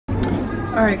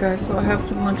Alright guys, so I have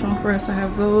some lunch on for us. I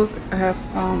have those. I have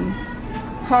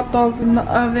hot dogs in the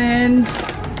oven.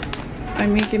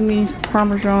 I'm making these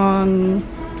Parmesan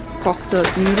pasta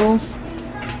noodles.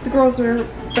 The girls are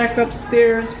back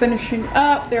upstairs finishing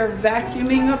up. They're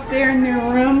vacuuming up there in their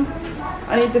room.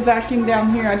 I need to vacuum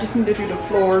down here. I just need to do the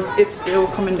floors. It's still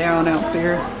coming down out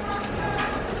there.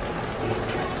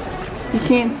 You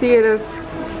can't see it as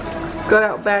good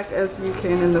out back as you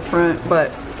can in the front,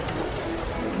 but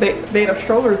Beta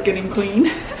stroller is getting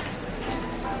clean.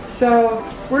 So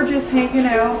we're just hanging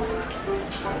out.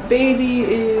 Baby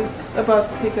is about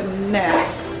to take a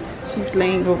nap. She's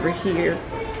laying over here.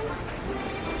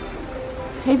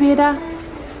 Hey Beta,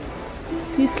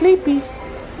 you sleepy?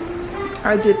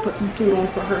 I did put some food on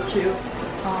for her too.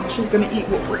 She's gonna eat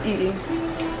what we're eating.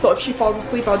 So if she falls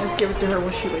asleep, I'll just give it to her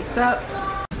when she wakes up.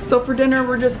 So for dinner,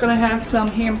 we're just gonna have some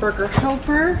hamburger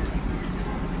helper.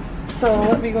 So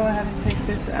let me go ahead and take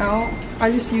this out.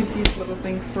 I just use these little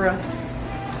things for us.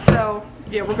 So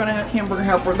yeah, we're gonna have hamburger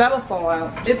helper. That'll fall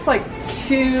out. It's like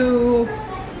 2,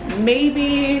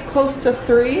 maybe close to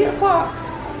 3 o'clock.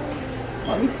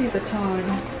 Let me see the time.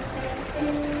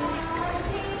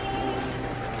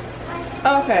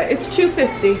 Okay, it's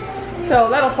 2:50. So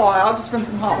that'll fall out. I'll just run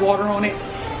some hot water on it.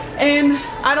 And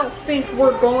I don't think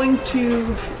we're going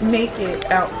to make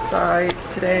it outside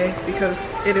today because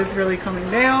it is really coming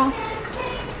down.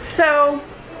 So,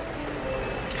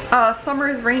 summer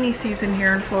is rainy season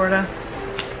here in Florida.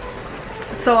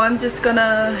 So I'm just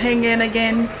gonna hang in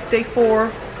again, day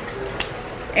 4.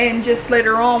 And just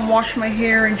later on wash my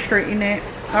hair and straighten it.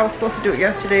 I was supposed to do it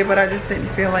yesterday, but I just didn't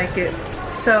feel like it.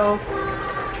 So,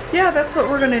 yeah, that's what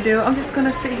we're gonna do. I'm just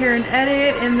gonna sit here and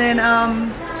edit, and then,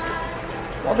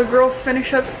 while the girls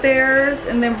finish upstairs,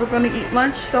 and then we're gonna eat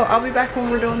lunch. So I'll be back when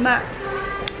we're doing that.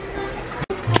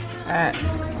 At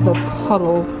the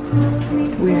puddle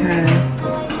we have,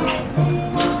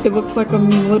 it looks like a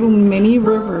little mini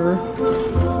river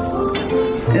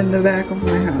in the back of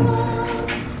my house.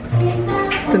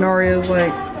 Denaria's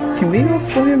like, can we go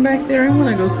swimming back there? I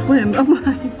wanna go swim. I'm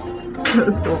like,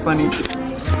 that's so funny.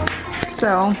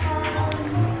 So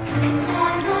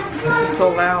this is so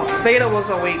loud. Beta was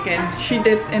awakened. She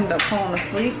did end up falling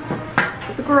asleep.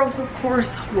 The girls, of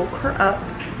course, woke her up.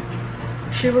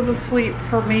 She was asleep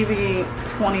for maybe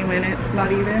 20 minutes,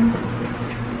 not even.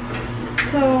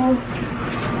 So,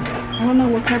 I don't know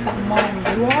what type of mom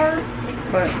you are,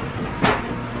 but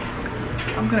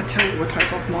I'm gonna tell you what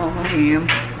type of mom I am.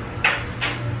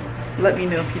 Let me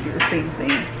know if you do the same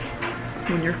thing.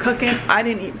 When you're cooking, I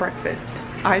didn't eat breakfast.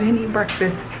 I didn't eat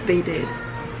breakfast, they did.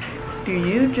 Do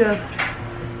you just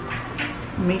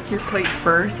make your plate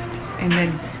first and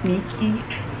then sneak eat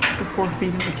before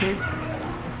feeding the kids?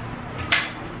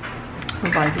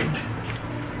 Because I do.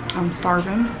 I'm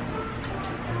starving.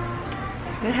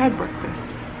 They had breakfast.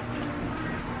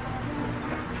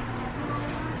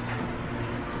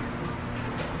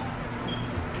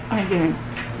 I didn't.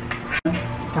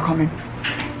 They're coming.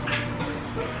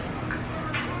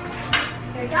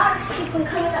 Your daughters keep on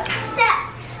coming up the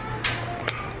steps.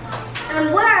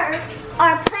 And we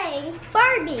are playing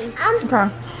Barbies. Okay.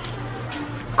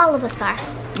 All of us are.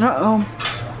 Uh-oh.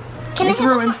 Can It's I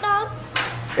have ruined. a hot dog?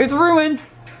 It's ruined.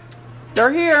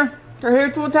 They're here. They're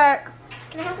here to attack.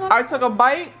 Can I have one? I took a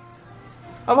bite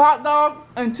of hot dog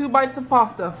and 2 bites of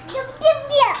pasta.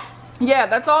 Yeah,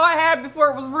 that's all I had before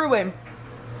it was ruined.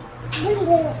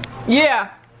 Yeah.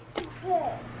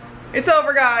 It's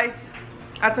over, guys.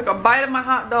 I took a bite of my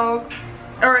hot dog.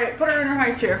 Alright, put her in her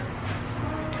high chair.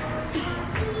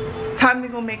 Time to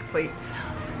go make plates.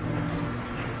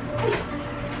 I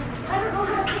don't know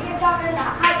how to put your daughter in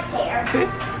that high chair. See?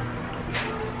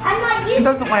 I'm not used It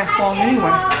doesn't to last long chair, anyway.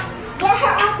 Mom. Get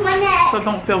her off my neck. So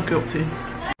don't feel guilty.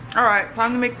 Alright,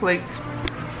 time to make plates.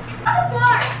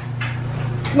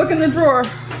 Look in the drawer.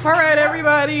 Alright,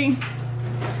 everybody.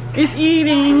 It's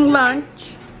eating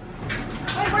lunch.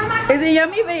 Is it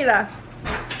yummy, Beta?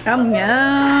 Yum,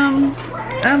 yum.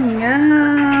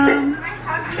 Yum.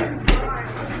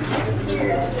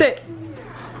 Sit.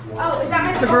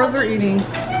 The girls are eating.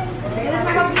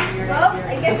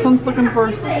 This one's looking for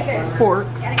a fork.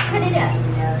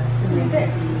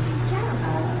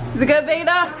 Is it good,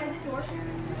 Beta?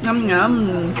 Yum,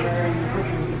 yum.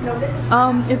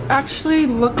 It's actually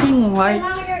looking like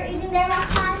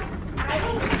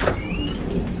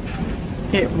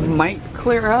it might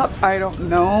clear up, I don't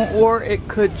know, or it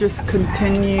could just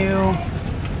continue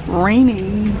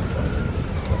raining.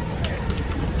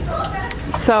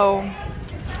 So,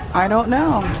 I don't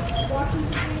know.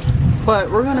 But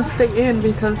we're gonna stay in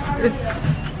because it's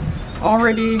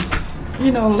already,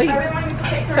 you know, late.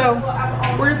 So,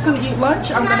 we're just gonna eat lunch.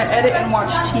 I'm gonna edit and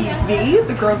watch TV.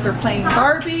 The girls are playing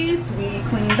Barbies. We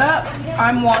cleaned up.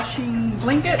 I'm washing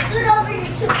blankets.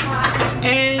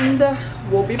 And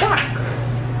we'll be back.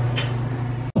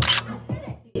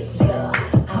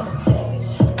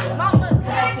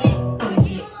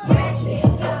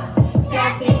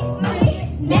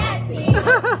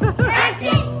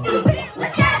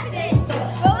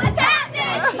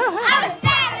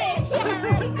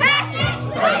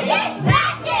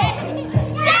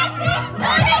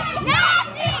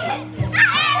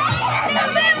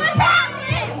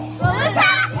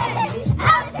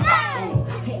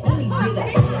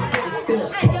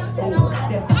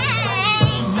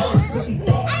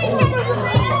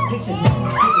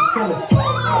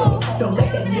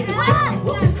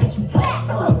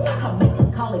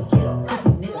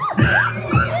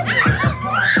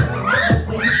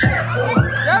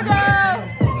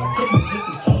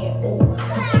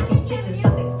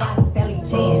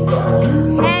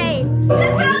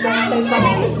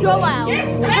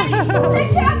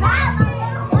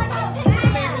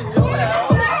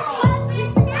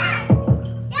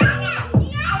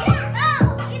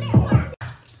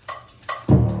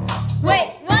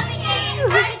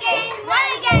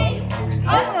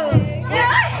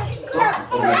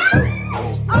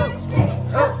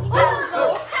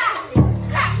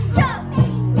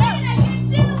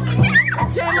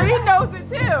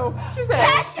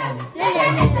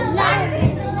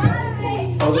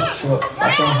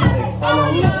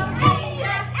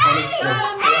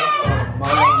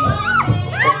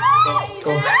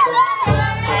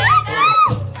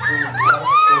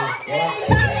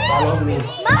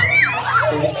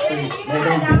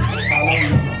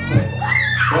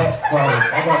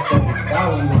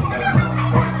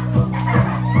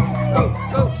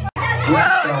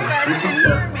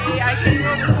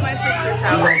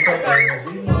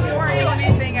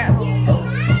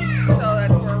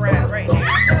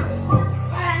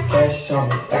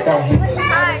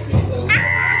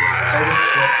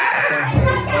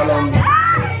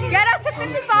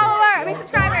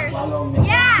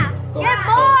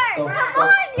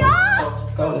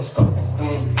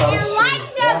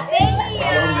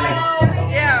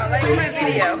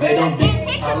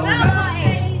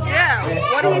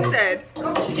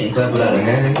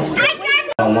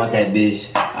 I don't want that bitch.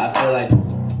 I feel like.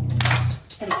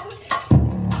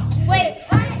 Wait.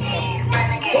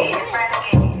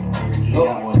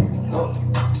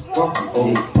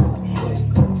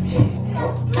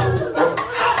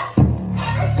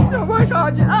 Oh my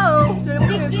god, oh,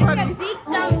 Jaylene is funny. Big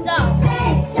thumbs up.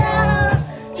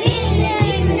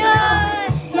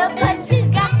 Your punches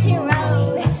got you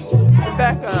wrong.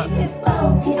 Back up.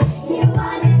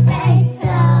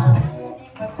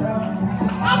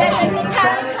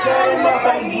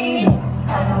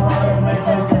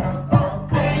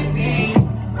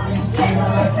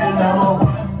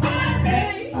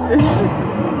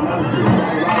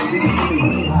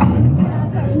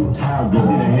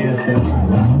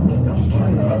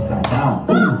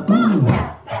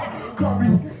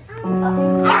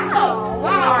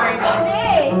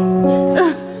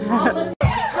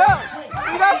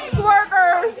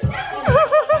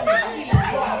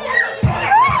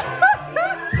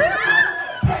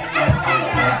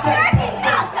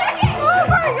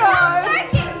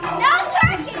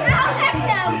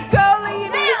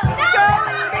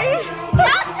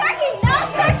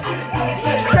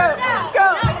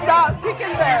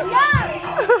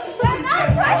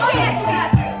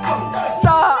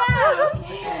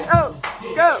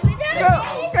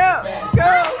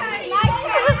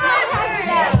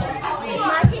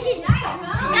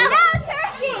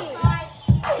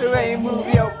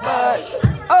 Move your butt.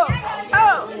 Oh,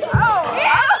 oh, oh,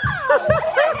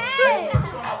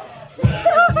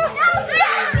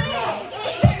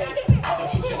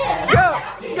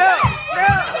 go,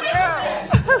 go,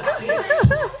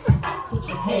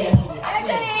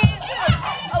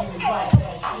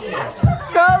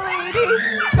 go, lady,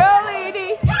 go, lady,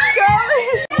 go,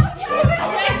 lady.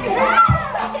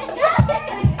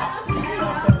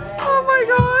 Oh my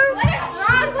god. What is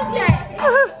wrong with that?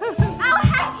 I'll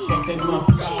have you.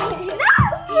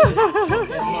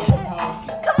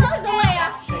 Come on, Leia.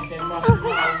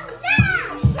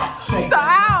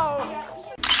 Stop.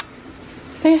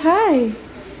 Say hi.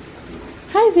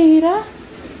 Hi, Veda.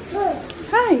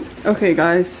 Hi. Okay,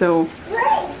 guys, so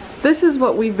this is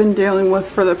what we've been dealing with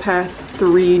for the past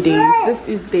 3 days. This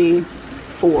is day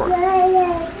 4.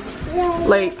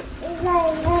 Like,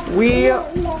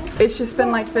 it's just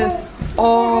been like this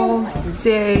all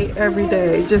day, every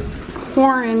day, just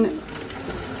pouring.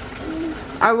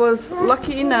 I was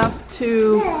lucky enough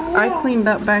I cleaned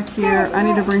up back here. I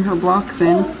need to bring her blocks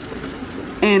in.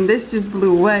 And this just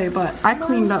blew away, but I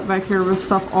cleaned up back here with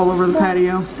stuff all over the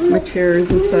patio. My chairs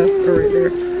and stuff are right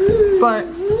there. But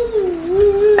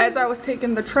as I was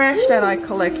taking the trash that I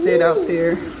collected out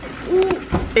there,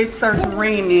 it starts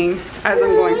raining as I'm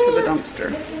going to the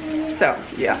dumpster. So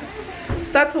yeah,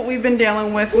 that's what we've been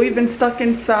dealing with. We've been stuck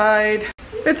inside.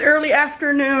 It's early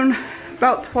afternoon,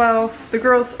 about 12. The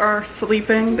girls are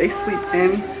sleeping. They sleep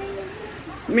in.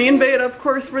 Me and Beta, of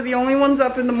course, we're the only ones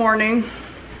up in the morning.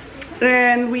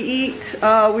 And we eat,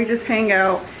 we just hang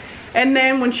out. And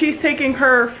then when she's taking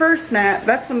her first nap,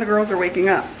 that's when the girls are waking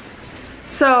up.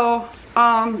 So,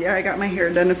 yeah, I got my hair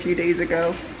done a few days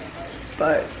ago.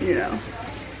 But, you know,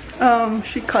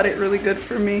 she cut it really good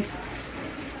for me.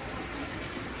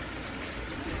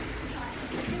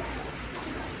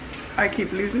 I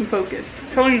keep losing focus.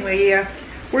 So anyway, yeah,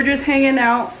 we're just hanging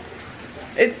out.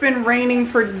 It's been raining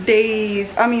for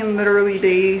days. I mean, literally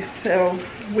days. So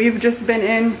we've just been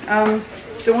in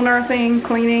doing our thing,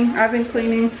 cleaning. I've been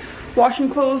cleaning, washing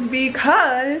clothes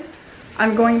because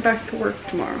I'm going back to work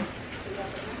tomorrow.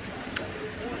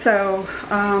 So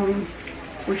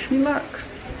wish me luck.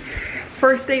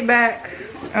 First day back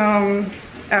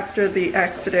after the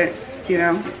accident, you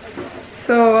know.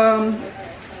 So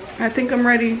I think I'm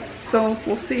ready. So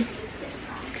we'll see.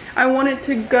 I wanted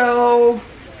to go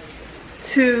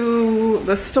to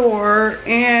the store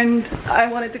and I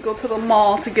wanted to go to the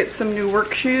mall to get some new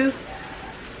work shoes.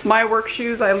 My work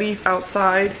shoes I leave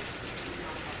outside.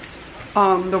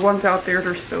 The ones out there,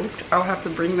 they're soaked. I'll have to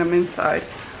bring them inside.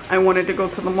 I wanted to go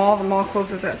to the mall. The mall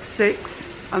closes at 6.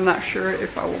 I'm not sure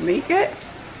if I will make it.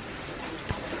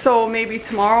 So maybe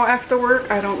tomorrow after work,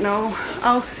 I don't know.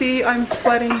 I'll see. I'm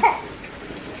sweating.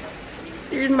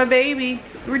 Here's my baby.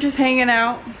 We're just hanging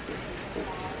out.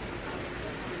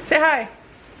 Say hi.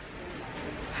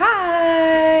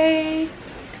 Hi.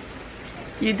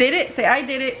 You did it? Say I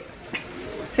did it.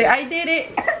 Say I did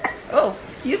it. Oh,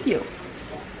 excuse you.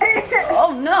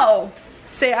 Oh no.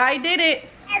 Say I did it.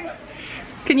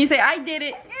 Can you say I did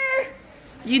it?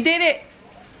 You did it.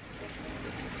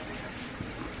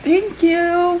 Thank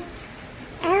you.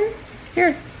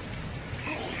 Here.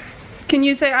 Can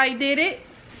you say I did it?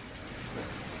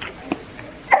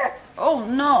 Oh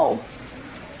no.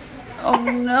 Oh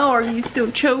no, are you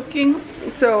still choking?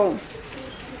 So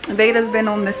Veda's been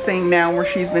on this thing now where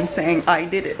she's been saying I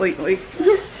did it lately.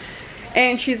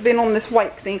 And she's been on this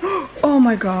wipe thing. Oh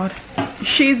my god.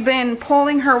 She's been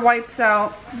pulling her wipes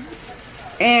out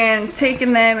and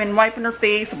taking them and wiping her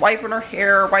face, wiping her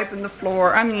hair, wiping the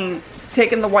floor. I mean,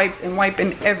 taking the wipes and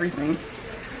wiping everything.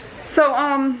 So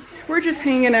we're just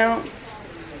hanging out.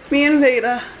 Me and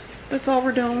Veda. That's all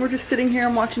we're doing. We're just sitting here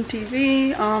and watching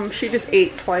TV. She just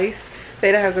ate twice.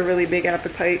 Veda has a really big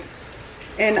appetite.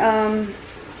 And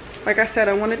like I said,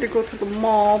 I wanted to go to the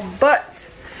mall, but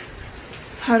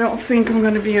I don't think I'm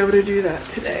going to be able to do that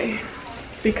today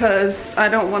because I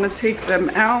don't want to take them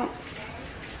out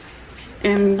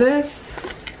in this.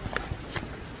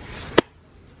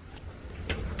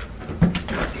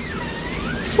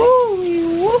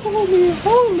 Holy, holy,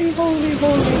 holy, holy,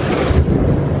 holy.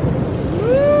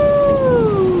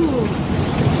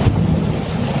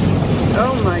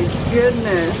 Oh my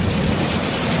goodness.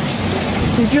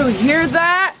 Did you hear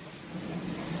that?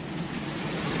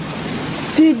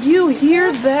 Did you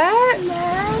hear that?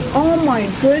 Oh my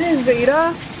goodness,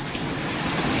 Veda.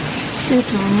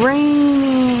 It's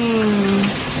raining.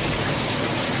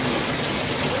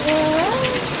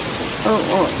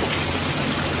 Oh.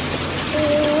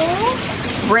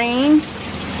 Rain.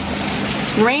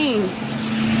 Rain.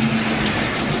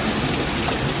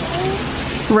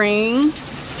 Rain.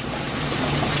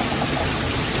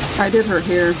 I did her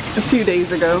hair a few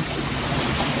days ago.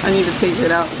 I need to take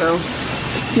it out though.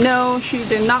 No, she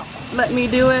did not let me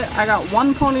do it. I got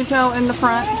one ponytail in the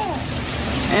front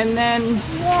and then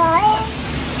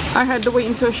I had to wait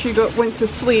until she went to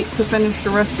sleep to finish the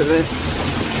rest of it.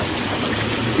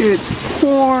 It's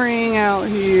pouring out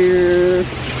here.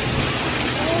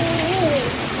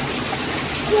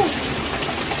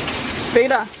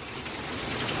 Veda.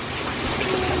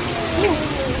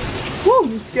 Woo,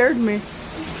 you scared me.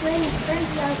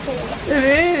 It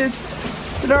is.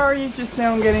 It already just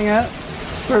now getting up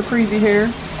for crazy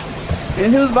hair.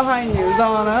 And who's behind you?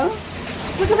 Zana.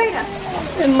 Look at Veda.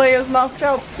 And Leia's knocked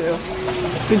out still.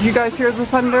 Did you guys hear the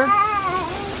thunder?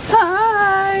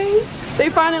 Hi. They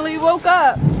finally woke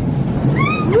up.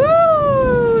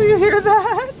 Woo! You hear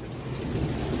that?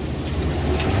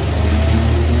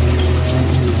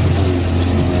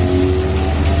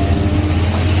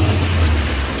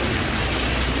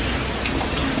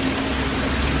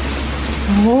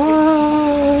 Whoa.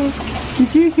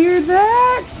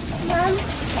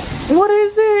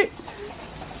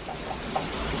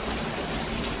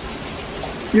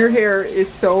 Your hair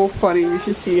is so funny. You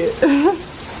should see it.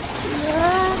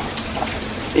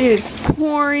 It's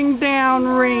pouring down,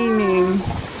 raining.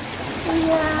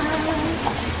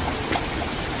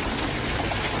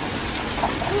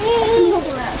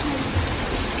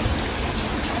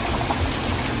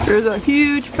 There's a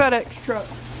huge FedEx truck.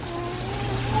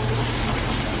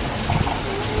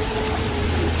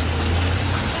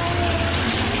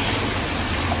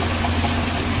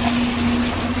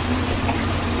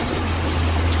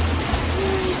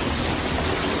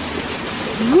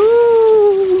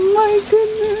 Ooh, my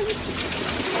goodness.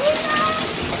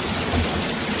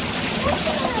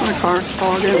 My car's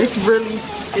fogging. It's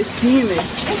humid.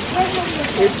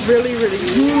 It's really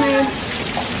humid.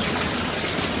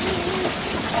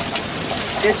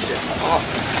 It's just hot.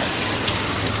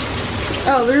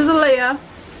 Oh, there's Alea.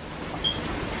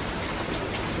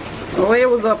 Alea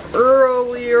was up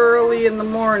early in the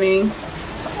morning.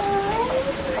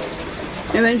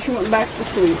 And then she went back to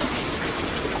sleep.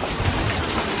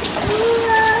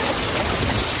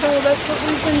 So that's what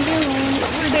we've been doing.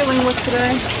 What we're dealing with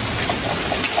today.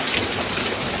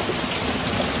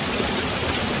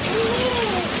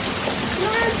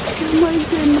 Oh my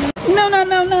goodness.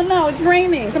 No, it's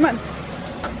raining. Come on.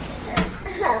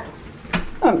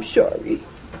 I'm sorry.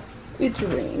 It's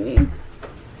raining.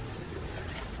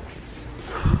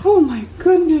 Oh my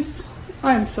goodness.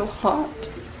 I am so hot.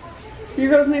 You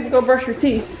girls need to go brush your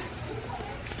teeth.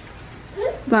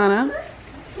 Donna.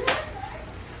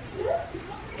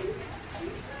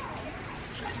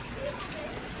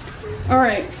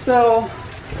 Alright, so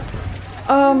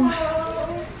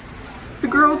the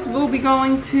girls will be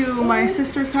going to my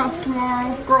sister's house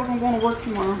tomorrow. Girls, I'm going to work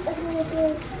tomorrow.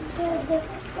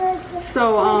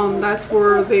 So that's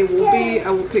where they will be. I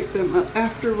will pick them up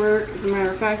after work. As a matter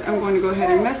of fact, I'm going to go ahead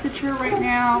and message her right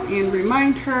now and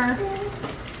remind her.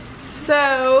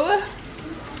 So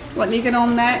let me get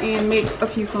on that and make a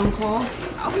few phone calls.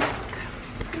 I'll be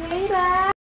back.